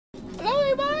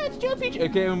jumpy.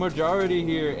 Okay, I'm Morejoeridi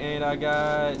here, and I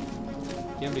got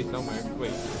Kinby somewhere.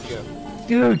 Wait, let's go.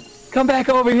 Dude, come back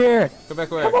over here. Come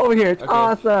back where? Come over here. It's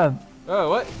awesome. Oh,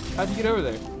 what? How'd you get over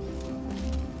there?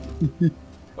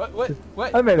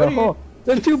 What? I made a hole.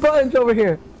 There's 2 buttons over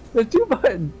here. There's 2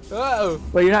 buttons. Uh-oh.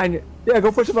 Wait, you're not in your... Yeah,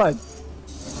 go push the button.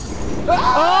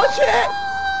 Oh, shit!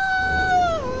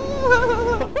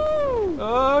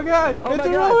 Oh, God. Oh, it's a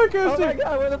roller coaster. Oh, my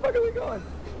God. Where the fuck are we going?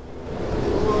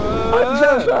 What? I'm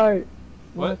so sorry.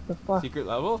 What the fuck? Secret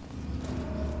level?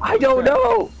 I don't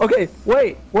know. Okay,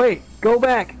 wait. Go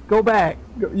back.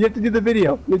 You have to do the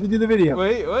video.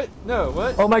 Wait, what? No,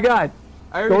 what? Oh, my God.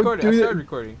 I recorded. I started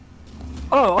recording.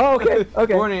 Oh,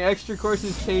 okay. Warning, extra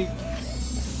courses take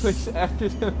place after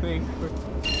the main course.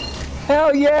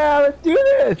 Hell yeah, let's do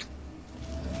this!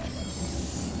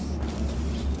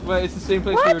 But it's the same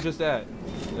place we were just at,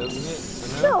 isn't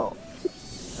it? Or no.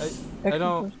 I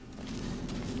don't...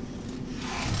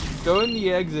 Go in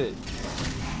the exit.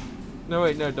 No,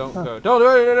 wait, no, don't go. Don't,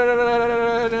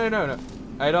 no.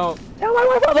 I don't...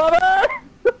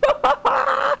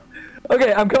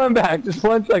 Okay, I'm coming back. Just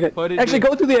 1 second. Actually,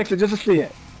 go through the exit just to see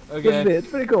it. Okay. Just to see it. It's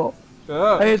pretty cool.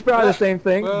 Oh. I mean, it's probably the same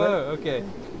thing. Whoa, okay.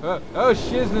 Oh,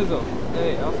 shiznizzle.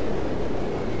 Hey,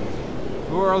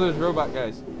 who are all those robot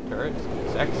guys? Turrets?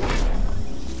 Sex?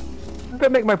 I'm gonna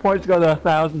make my points go to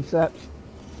 1,000 steps.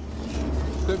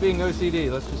 Quit being OCD.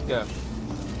 Let's just go.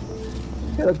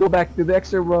 Okay, let's go back to the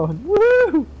extra road.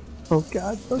 Woo! Oh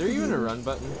God. Is there even a run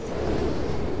button?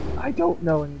 I don't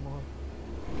know anymore.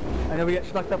 I know we get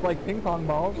stuck up like ping pong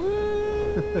balls.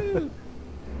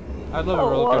 I'd love a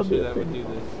roller coaster that would do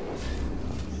this.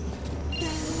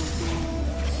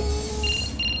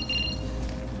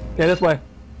 Okay, this way.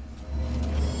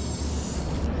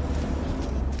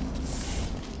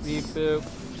 Beep boop.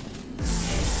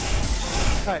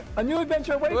 Alright, a new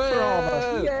adventure waits for all of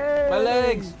us. Yay! My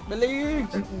legs!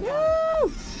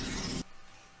 Woo!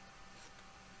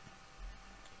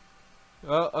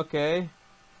 Oh, okay.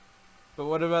 But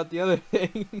what about the other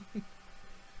thing?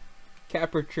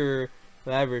 Aperture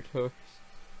laboratories.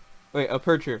 Wait,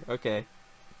 aperture. Okay.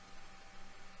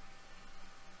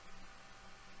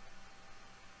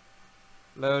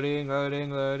 Loading, and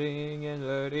you load, and you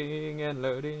load, and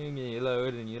you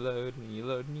load, and you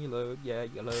load, and you load. Yeah,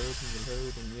 you load, and you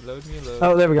load, and you load, and you load.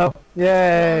 Oh, there we go.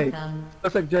 Yay! Welcome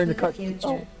Looks like during the cut.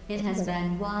 future. It has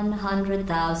been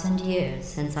 100,000 years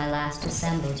since I last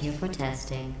assembled you for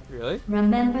testing. Really?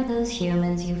 Remember those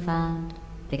humans you found?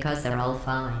 Because they're all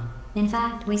fine. In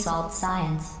fact, we solved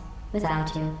science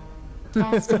without you.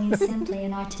 Testing is simply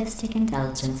an artistic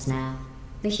indulgence now.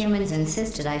 The humans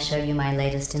insisted I show you my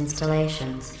latest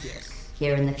installations. Yes.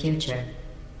 Here in the future,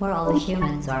 where all the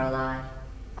humans are alive.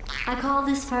 I call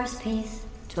this first piece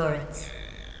Turrets.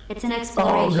 It's an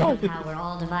exploration of how we're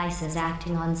all devices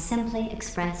acting on simply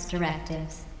expressed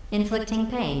directives, inflicting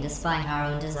pain despite our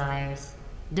own desires.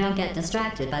 Don't get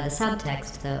distracted by the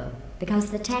subtext, though, because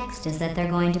the text is that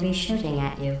they're going to be shooting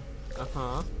at you.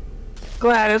 Uh-huh.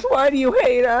 Gladys, why do you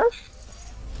hate us?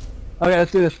 Okay,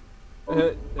 let's do this.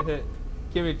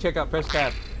 Give me check out, press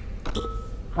tab.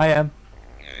 I am.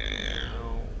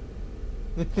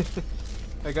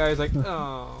 That guy's like,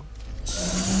 oh.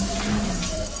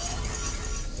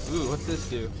 Ooh, what's this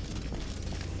do?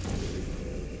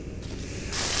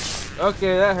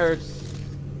 Okay, that hurts.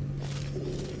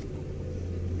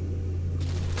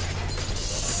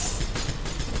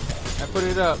 I put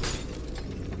it up.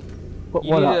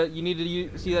 You need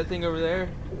to see that thing over there?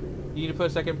 You need to put a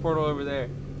second portal over there.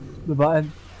 The button?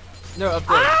 No, up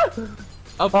there. Ah!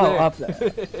 Up there. Up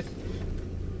there.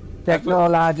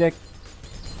 Technologic.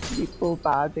 People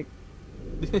logic.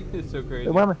 It's so crazy.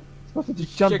 What am I supposed to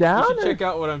just jump down? You should check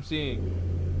out what I'm seeing.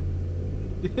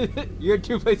 You're in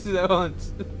 2 places at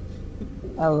once.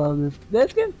 I love this.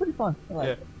 This game's pretty fun. I like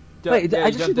it. Wait,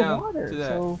 I just see the water.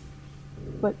 So,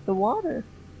 but the water.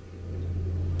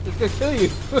 It's gonna kill you.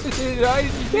 Why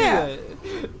did you do that?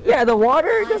 Yeah, the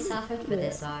water. I suffered for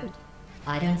this art.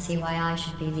 I don't see why I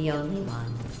should be the only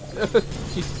one.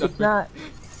 It's not.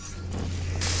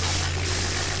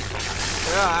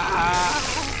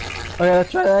 Okay,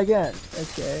 let's try that again.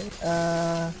 Okay.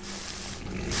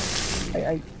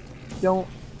 I don't.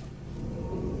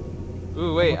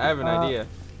 Ooh, wait, I have an idea.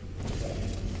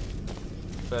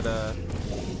 But I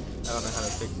don't know how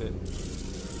to fix it.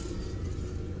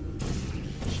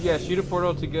 Yeah, shoot a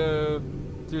portal to go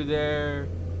through there.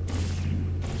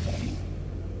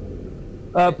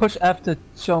 Push F to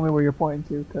show me where you're pointing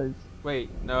to, cause. Wait,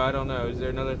 no, I don't know. Is there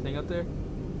another thing up there?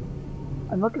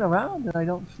 I'm looking around and I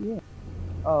don't see it.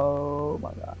 Oh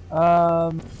my god.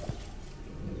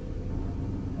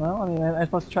 Well, I mean, am I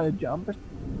supposed to try to jump or something?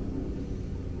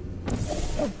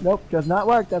 Nope, does not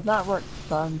work, does not work.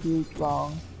 Time too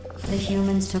long. The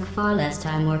humans took far less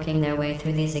time working their way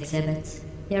through these exhibits.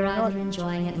 You're either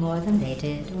enjoying it more than they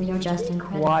did, or you're just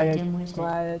incredibly dim-witted.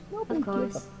 Quiet. Of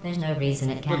course, there's no reason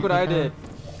it can't Look what I did.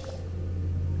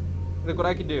 Look what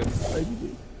I can do.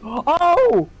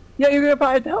 Oh! Yeah, you're gonna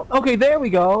probably help. Okay, there we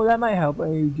go. That might help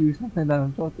when you do something that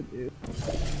I'm supposed to do.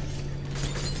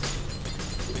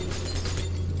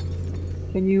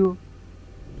 Can you...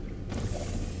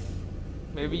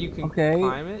 Maybe you can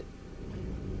climb it?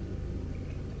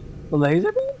 The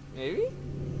laser beam? Maybe?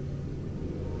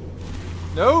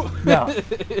 Nope. No.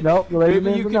 Nope, the laser Maybe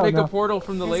beam. you can make a portal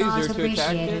from the laser to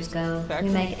attack it.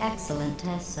 You make excellent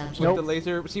test subjects. With the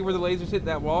laser, see where the lasers hit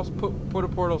that wall? Put a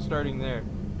portal starting there.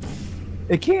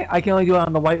 It can't. I can only do it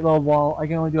on the white little wall. I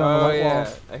can only do it on the white wall.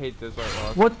 I hate those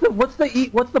white walls.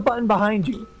 What's the button behind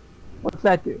you? What's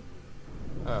that do?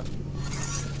 Oh.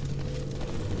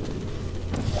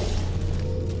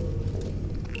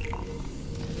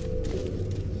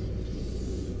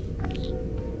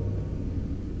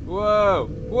 Whoa!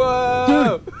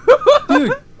 Whoa!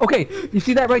 Dude! Okay, you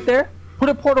see that right there? Put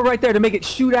a portal right there to make it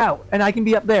shoot out, and I can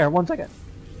be up there. 1 second.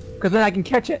 Because then I can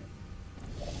catch it.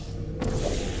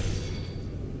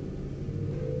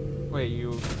 Wait,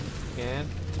 you can?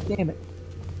 Damn it.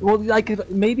 Well, like,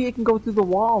 maybe it can go through the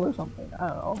wall or something. I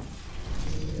don't know.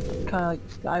 Kind of like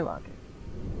skyrocket.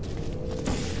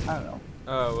 I don't know.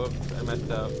 Oh, whoops, I messed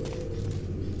up.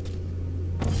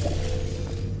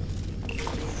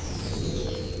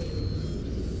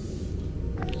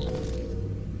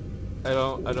 I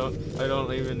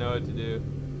don't even know what to do.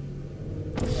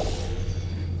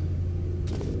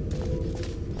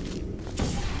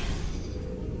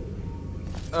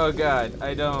 Oh god,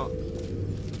 I don't.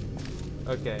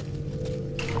 Okay.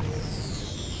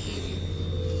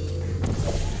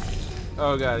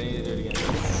 Oh god, I need to do it again.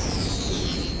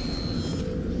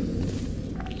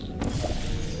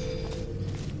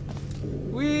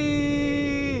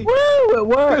 Whee! Woo! It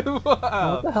worked!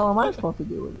 Wow. What the hell am I supposed to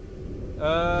do with it?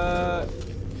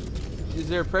 Is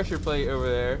there a pressure plate over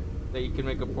there that you can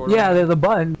make a portal? Yeah, there's a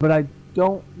button, but I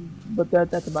don't. But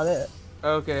that's about it.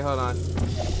 Okay, hold on.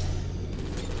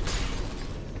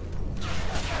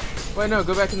 Wait, no,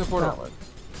 go back in the portal.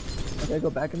 Okay,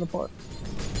 go back in the port.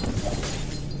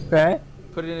 Okay.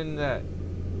 Put it in that.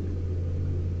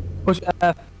 Push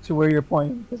F to where you're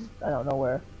pointing, because I don't know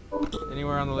where.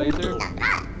 Anywhere on the laser?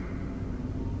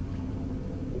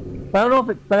 But I don't know if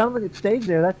it. But I don't think it stays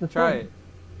there. That's the Try thing. it.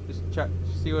 Just try.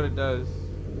 See what it does.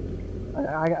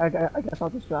 I guess I'll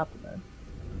just drop it then.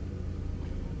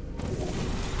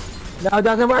 No, it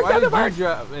doesn't work. Why did work. you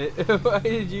drop it? Why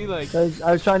did you like? Because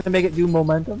I was trying to make it do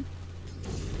momentum.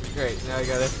 Great. Now I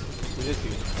gotta do this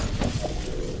again.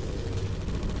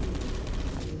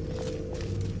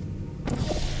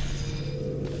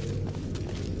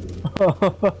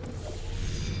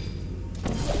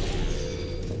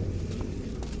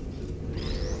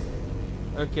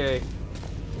 Okay.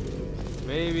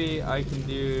 Maybe I can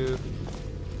do.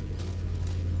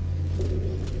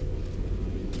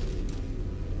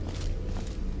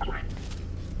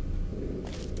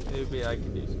 Maybe I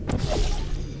can do something.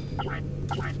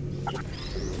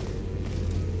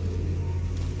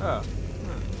 Oh.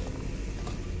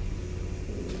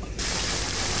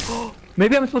 Huh.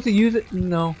 Maybe I'm supposed to use it.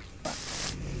 No.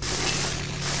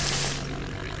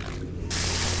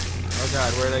 Oh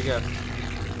god, where'd I go?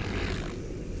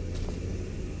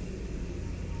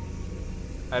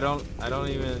 I don't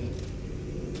even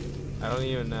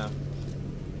know.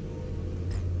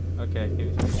 Okay, give me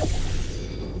a second.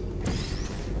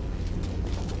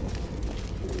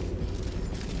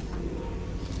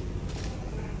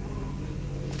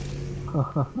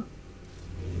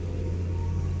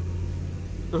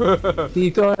 Can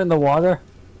you throw it in the water?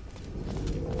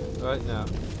 What? No.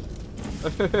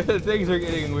 Things are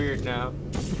getting weird now.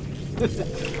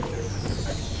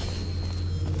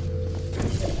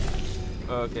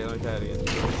 Okay, let me try it again.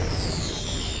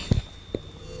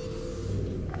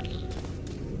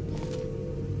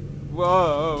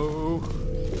 Whoa!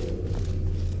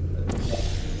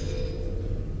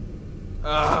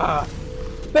 Ah!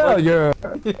 Failure!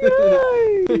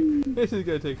 This is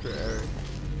gonna take forever.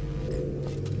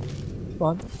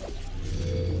 Fun.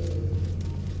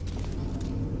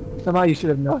 Somehow you should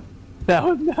have known. That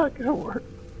was not gonna work.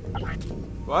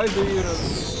 Why is there even a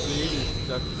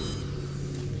stuck?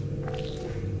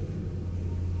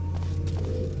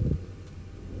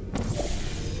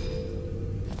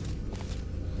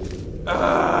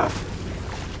 Ah!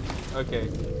 Okay.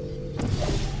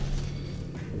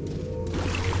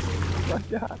 My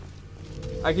God.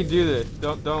 I can do this.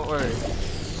 Don't worry.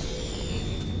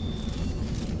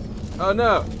 Oh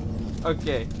no!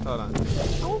 Okay, hold on.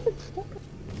 How is it stuck?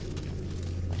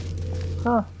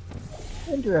 Huh.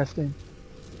 Interesting.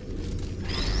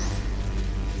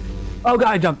 Oh god,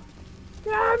 I jumped.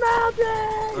 Yeah,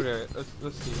 mountain! Okay,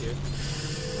 let's see here.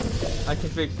 I can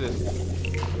fix this.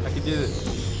 I can do this.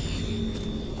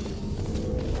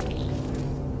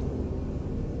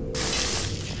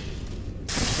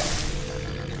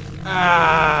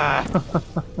 Ah!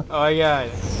 Oh, I got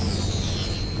it.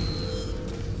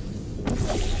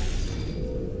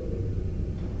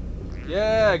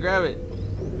 Yeah, grab it.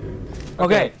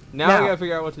 Okay, now we gotta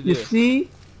figure out what to do. You see?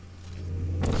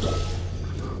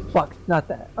 Fuck, not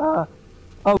that. Oh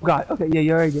god, okay, yeah,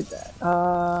 you already did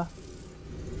that.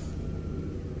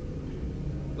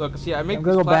 Look, see, I make I'm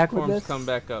these gonna go back with platforms this. come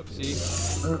back up, see?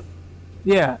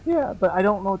 Yeah, but I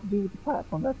don't know what to do with the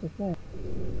platform, that's the thing.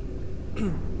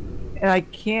 And I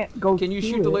can't go Can you through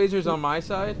shoot the it. lasers on my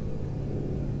side?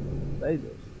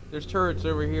 Lasers. There's turrets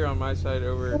over here on my side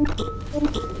over. Yeah.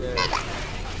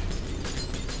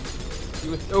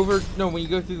 No, when you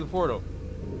go through the portal.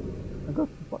 I'll go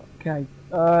through the portal. Can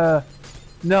I,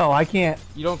 no, I can't.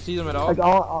 You don't see them at all? Like,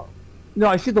 no,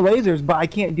 I see the lasers, but I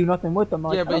can't do nothing with them.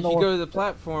 Like, Yeah, but if you know go to the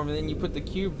platform and then you put the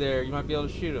cube there, you might be able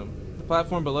to shoot them. The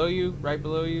platform below you, right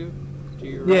below you, to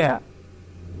your right. Yeah.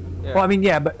 Yeah. Well, I mean,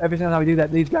 yeah, but every single time we do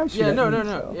that, these guys shoot Yeah, at no. me,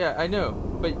 so. Yeah, I know.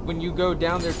 But when you go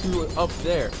down there to up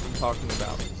there, I'm talking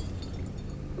about.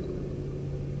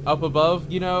 Up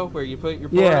above, you know, where you put your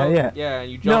portal? Yeah. Yeah,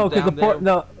 and you jump down there.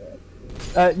 No,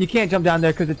 you can't jump down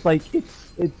there because it's like, it's...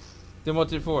 Then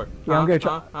what's it for? Yeah, I'm gonna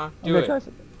try. Do it. Try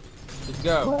something. Let's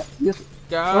go. What? Yes.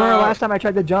 Go. Remember last time I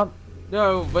tried to jump?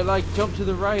 No, but like jump to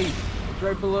the right. It's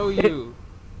right below you.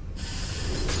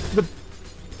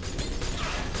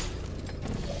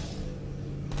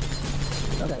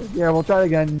 Okay, yeah, we'll try it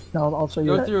again. I'll show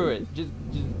you. Go through it. Just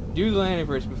do the landing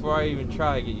first before I even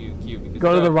try to get you a cube. Because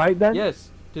go to the right then? Yes,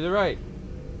 to the right.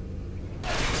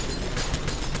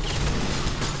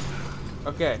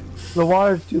 Okay. The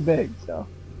water's too big, so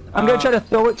I'm gonna try to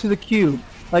throw it to the cube.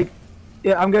 Like,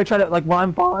 yeah, I'm gonna try to while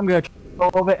I'm falling, I'm gonna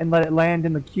throw it and let it land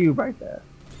in the cube right there.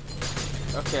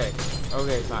 Okay.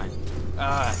 Okay, fine.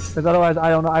 Because otherwise, I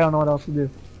don't know what else to do.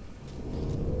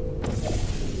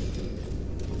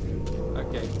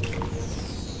 Okay.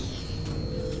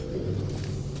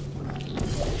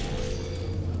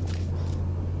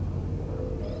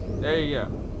 There you go.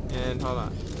 And hold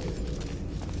on.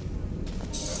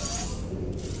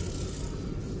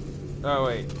 Oh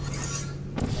wait.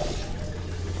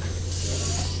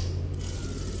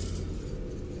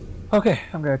 Okay,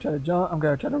 I'm gonna try to jump. I'm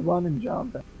gonna try to run and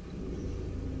jump.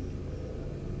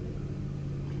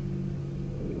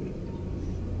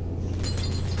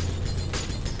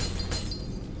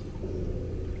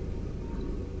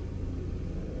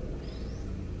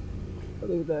 I'll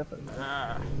leave it there for a minute.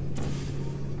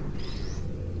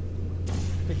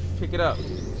 Pick it up.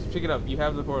 Just pick it up. You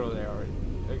have the portal there already.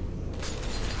 Okay.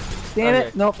 Damn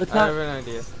it! Nope, it's I not. have an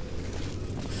idea.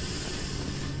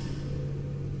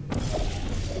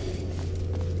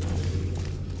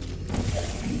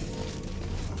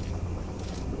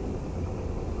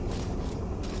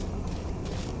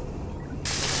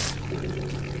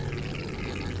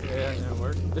 Yeah, that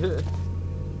worked.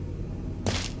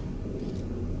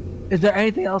 Is there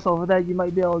anything else over there you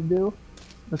might be able to do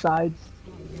besides?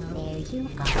 There you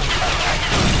go.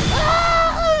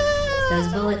 Those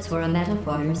bullets were a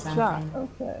metaphor for Shot. something.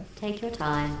 Okay. Take your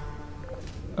time.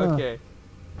 Okay.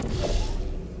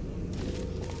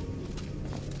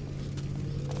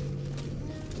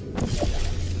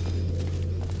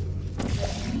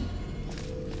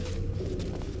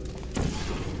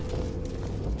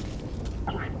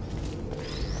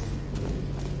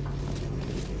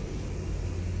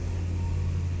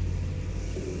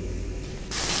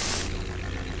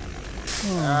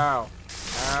 Ow.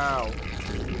 Ow.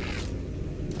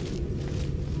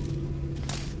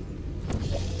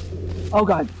 Oh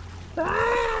god.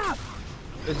 Ah!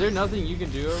 Is there nothing you can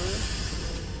do over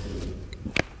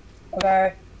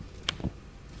Okay.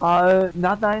 there?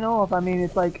 Not that I know of. I mean,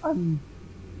 it's like I'm.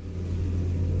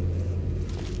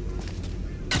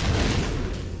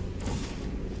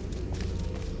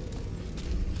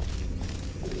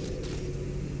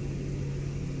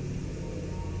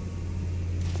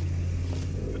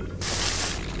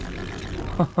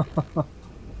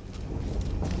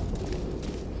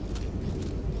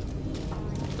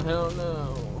 I don't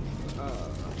know.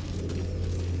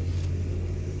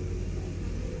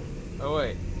 Oh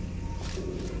wait.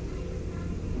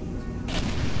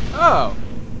 Oh!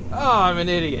 Oh, I'm an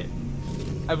idiot.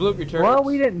 I blew up your turrets. Well,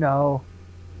 we didn't know.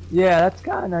 Yeah, that's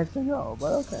kind of nice to know,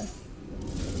 but okay.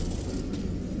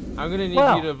 I'm gonna need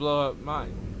Well. you to blow up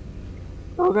mine.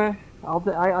 Okay.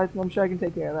 I'm sure I can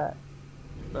take care of that.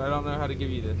 But I don't know how to give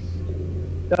you this.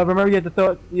 Remember, you have to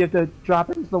throw it. You have to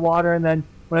drop it into the water, and then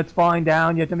when it's falling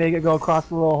down, you have to make it go across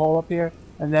the little hole up here,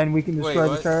 and then we can destroy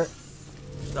the turret.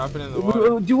 Drop it in the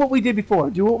water. Do what we did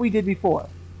before. Do what we did before.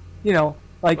 You know,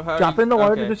 like Well, drop it in the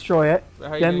water to okay. destroy it,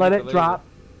 then let it drop.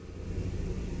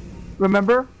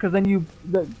 Remember? Because then you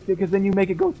make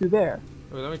it go through there.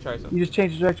 Wait, let me try something. You just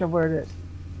change the direction of where it is.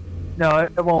 No,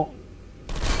 it won't.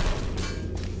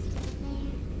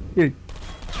 Dude,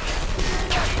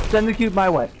 send the cube my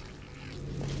way.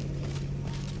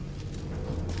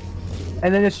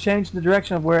 And then just change the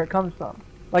direction of where it comes from.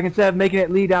 Like instead of making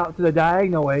it lead out to the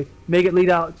diagonal way, make it lead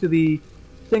out to the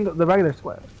regular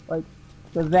square. Like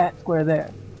to that square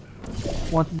there.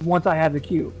 Once I have the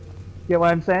cube. Get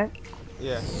what I'm saying?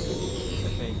 Yeah, I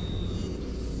think.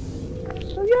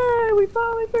 So yay, we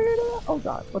finally figured it out. Oh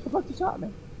god, what the fuck just shot me?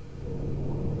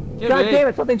 Kinby. God damn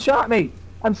it, something shot me!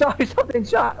 I'm sorry, something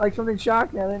shocked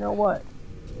me, I didn't know what.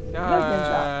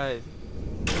 God.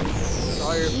 It's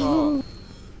all your fault.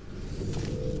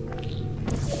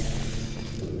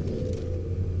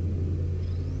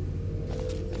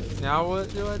 Now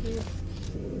what do I do?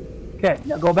 Okay,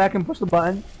 now go back and push the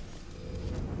button.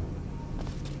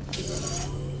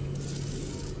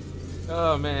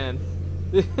 Oh man.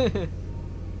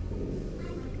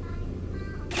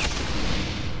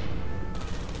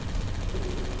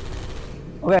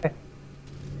 Okay.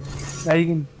 Now you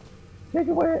can take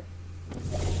it where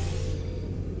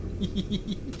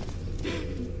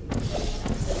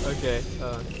Okay.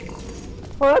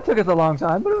 Well, that took us a long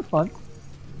time, but it was fun.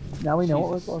 Now we know what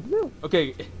we're Jesus. supposed to do.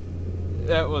 Okay.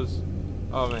 That was.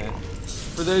 Oh man.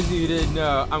 For those of you who didn't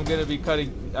know, I'm gonna be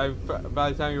cutting.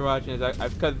 By the time you're watching this,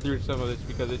 I've cut through some of this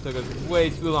because it took us way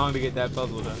too long to get that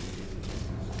puzzle done.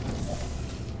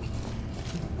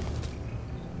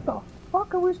 What the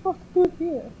fuck are we supposed to do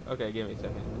here? Okay, give me a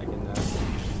second. I can.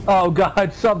 Oh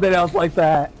god, something else like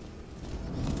that.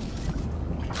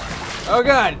 Oh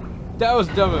god, that was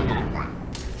dumb of me.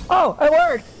 Oh, it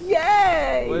worked!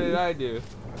 Yay! What did I do?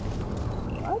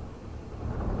 What?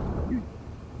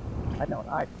 I know what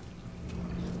I.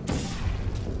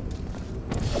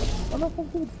 What am I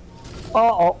supposed to do?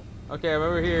 Oh. Okay, I'm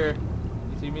over here.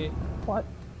 You see me? What?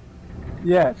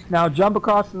 Yes. Now jump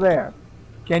across there.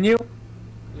 Can you?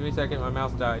 Give me a second. My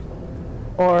mouse died.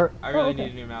 Or I really okay.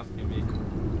 need a new mouse, Kinby.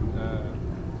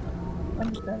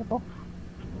 Understandable.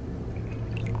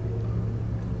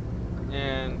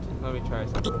 And let me try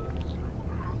something.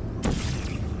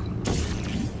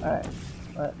 Alright.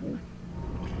 Let me.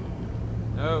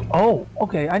 Oh. Oh,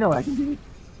 okay. I know what I can do.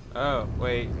 Oh,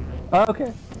 wait.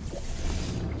 Okay.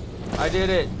 I did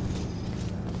it.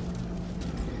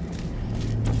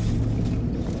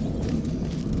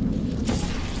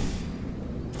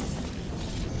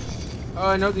 Oh,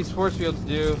 I know what these force fields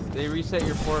do. They reset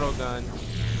your portal gun.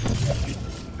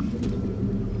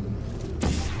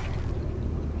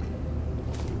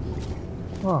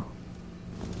 Huh.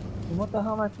 And what the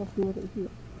hell am I supposed to do with it here?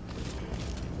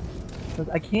 Because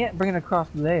I can't bring it across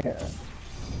there.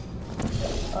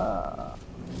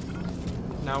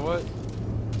 Now what?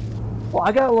 Well,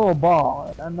 I got a little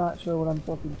ball. I'm not sure what I'm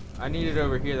supposed to do. I need it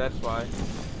over here, that's why.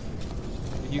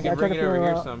 If you can I bring tried it to over figure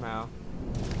here out- somehow.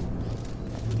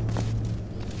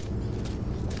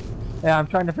 Yeah, I'm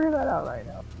trying to figure that out right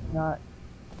now. Not.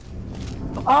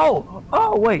 Oh!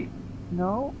 Oh, wait.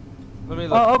 No? Let me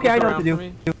look. Oh, okay, I look know what to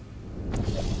around do.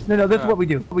 for me. No, this is what we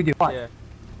do. What we do. What? Yeah.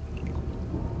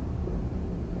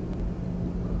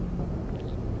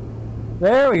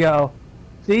 There we go.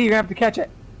 See, you're gonna have to catch it.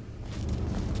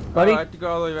 Buddy? Oh, I have to go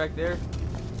all the way back there?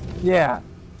 Yeah.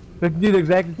 But do the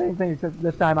exact same thing, except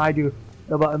this time I do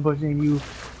the button pushing and you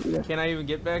do this. Can I even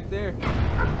get back there?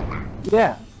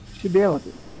 Yeah. Should be able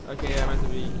to. Okay, I'm meant to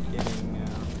be getting now.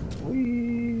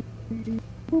 Whee.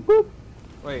 Boop, boop.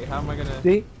 Wait, how am I gonna...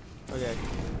 See? Okay.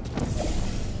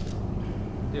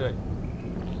 Do it.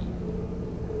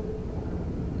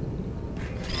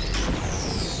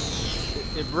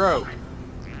 It broke.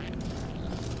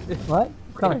 What?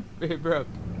 Coming. It broke.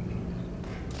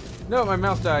 No, my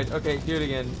mouse died. Okay, do it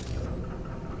again.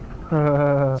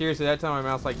 Seriously, that time my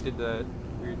mouse like did the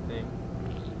weird thing.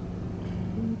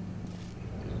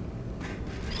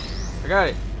 I got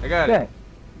it. I got Okay. it.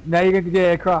 Now you're going to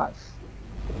get it across.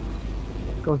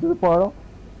 Go through the portal.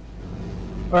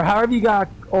 Or however you got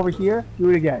over here, do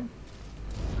it again.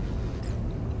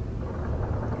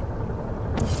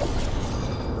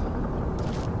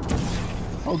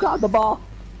 Oh god, the ball!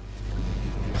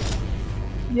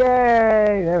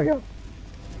 Yay! There we go.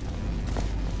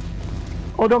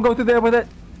 Oh, don't go through there with it!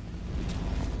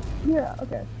 Yeah,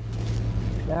 okay.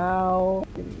 Now,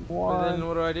 give me But one. then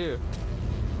what do I do?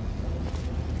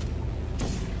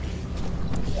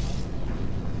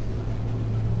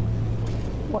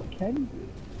 What can you do?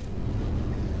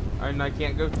 And I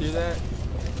can't go through that?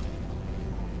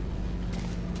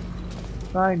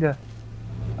 Kinda.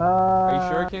 Are you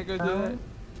sure I can't go through that?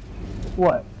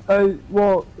 What?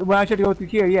 Well, when I tried to go through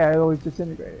here, yeah, it always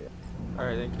disintegrated.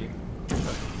 Alright, thank you.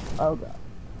 Oh god.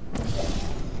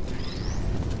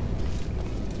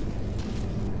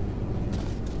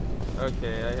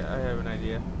 Okay, I have an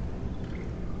idea.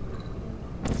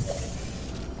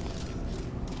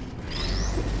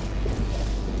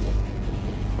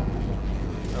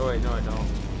 Oh wait, no I don't.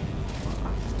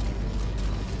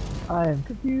 I am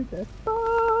confused as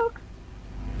fuck.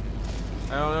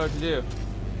 I don't know what to do.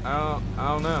 I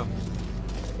don't know.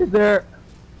 Is there...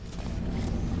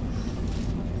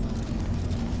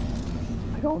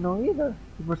 I don't know either.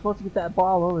 We're supposed to get that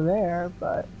ball over there,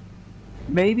 but...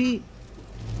 Maybe...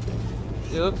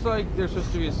 It looks like there's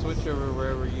supposed to be a switch over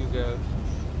wherever you go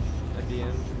at the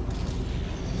end.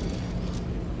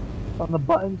 on the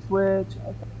button switch.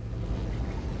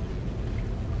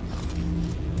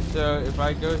 So if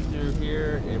I go through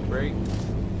here, it breaks.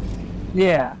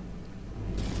 Yeah.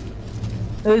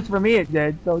 At least for me it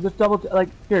did. So just like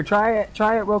here, try it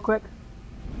real quick.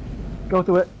 Go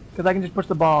through it, because I can just push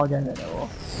the ball again and it will.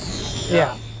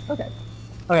 Yeah. Okay.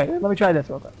 Okay, let me try this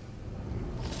real quick.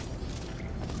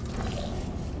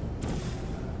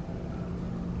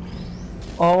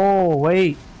 Oh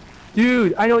wait,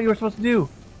 dude, I know what you were supposed to do.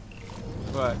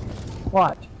 What?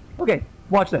 Watch. Okay,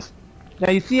 watch this. Now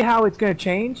you see how it's gonna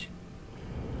change?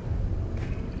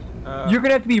 You're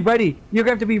gonna have to be ready. You're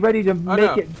gonna have to be ready to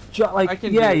make it like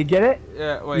yeah. You get it?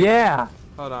 Yeah. Wait. Yeah.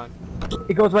 Hold on.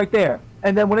 It goes right there,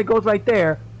 and then when it goes right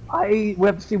there, we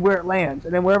have to see where it lands,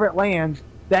 and then wherever it lands,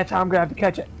 that's how I'm gonna have to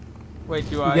catch it. Wait,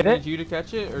 do I need you to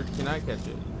catch it, or can I catch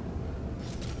it?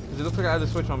 Because it looks like I have the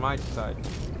switch on my side.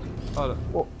 Hold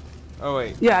on. Well, oh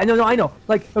wait. Yeah, no, I know.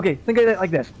 Like, okay, think of it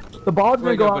like this: the ball's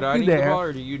gonna go out through there. The ball,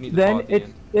 or do you need the ball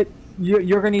then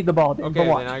you're gonna need the ball. Okay,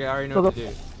 then I already know what to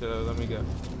do. So let me go.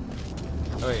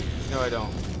 Oh wait, no, I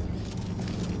don't.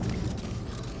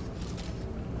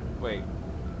 Wait.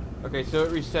 Okay, so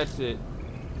it resets it.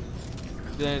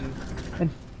 Then.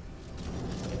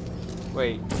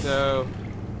 Wait, so.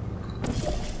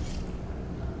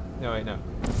 No, wait, no.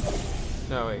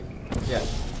 No, wait.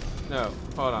 Yes. No,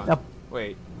 hold on. Now,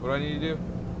 wait, what do I need to do?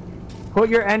 Put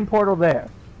your end portal there.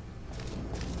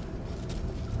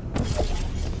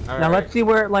 All now right. let's see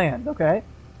where it lands, okay?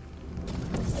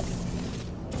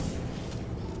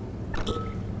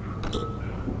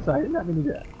 Sorry, I did not mean to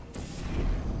do that.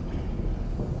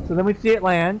 So then we see it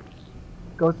land.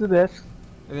 Go through this.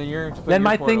 And then you're going to put then your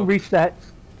my portal. thing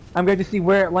resets. I'm going to see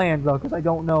where it lands though, because I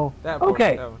don't know.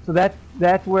 Okay, so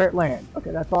that's where it lands.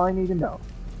 Okay, that's all I need to know.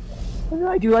 And then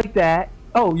I do like that.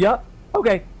 Oh, yep.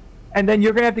 Okay, and then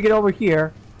you're going to have to get over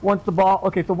here once the ball.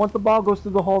 Okay, so once the ball goes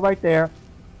through the hole right there,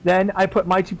 then I put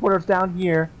my two portals down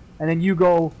here, and then you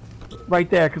go right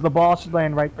there, because the ball should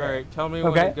land right there. All right, tell me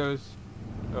when it goes.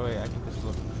 Oh wait, I can just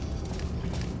look.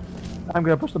 I'm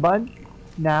going to push the button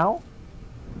now.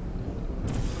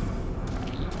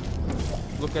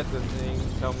 Look at the thing,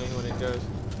 tell me when it goes.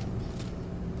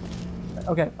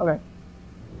 Okay.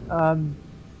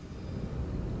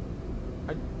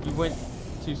 You went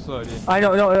too slow, didn't you? I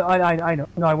know, I know.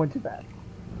 No, I went too fast.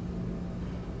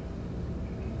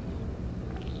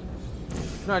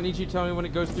 No, I need you to tell me when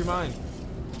it goes through mine.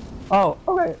 Oh,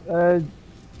 okay.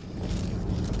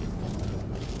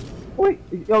 Wait,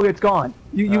 oh, it's gone.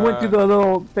 You went through the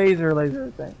little phaser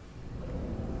laser thing.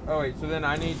 Oh wait, so then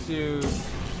I need to...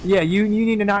 Yeah, you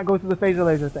need to not go through the phaser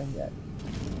laser thing yet.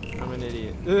 I'm an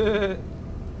idiot.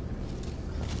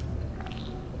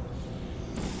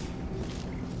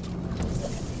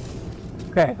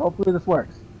 Okay, hopefully this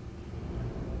works.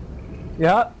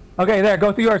 Yeah. Okay, there,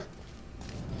 go through yours.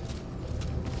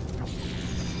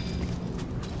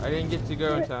 I didn't get to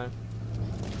go in time.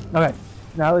 Okay,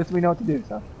 now at least we know what to do,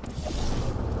 so.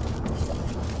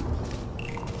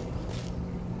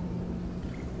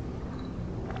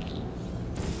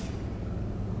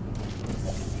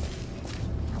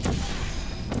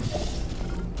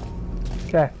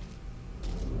 Okay.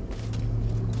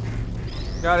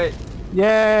 Got it.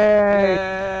 Yay!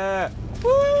 Yeah!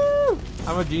 Woo!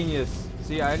 I'm a genius.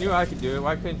 See, I knew I could do it.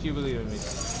 Why couldn't you believe in me?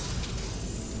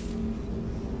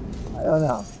 I don't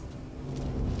know.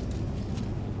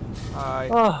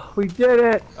 Oh, we did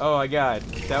it! Oh my god,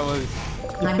 that was...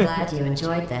 I'm glad you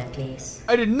enjoyed that piece.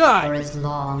 I did not! For as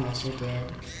long as you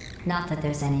did. Not that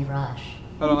there's any rush.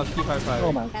 Hold on, let's keep high-fiving.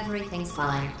 Oh my. Everything's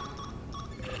fine.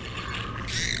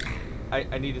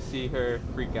 I need to see her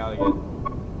freak out again.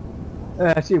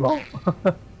 She won't.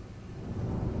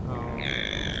 Oh.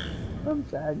 I'm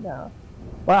sad now.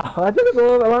 Wow, that took us a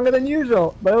little bit longer than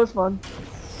usual, but it was fun.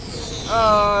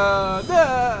 No!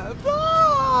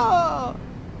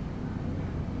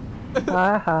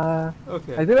 Haha.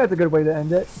 Okay. I think that's a good way to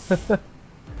end it.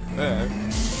 Yeah.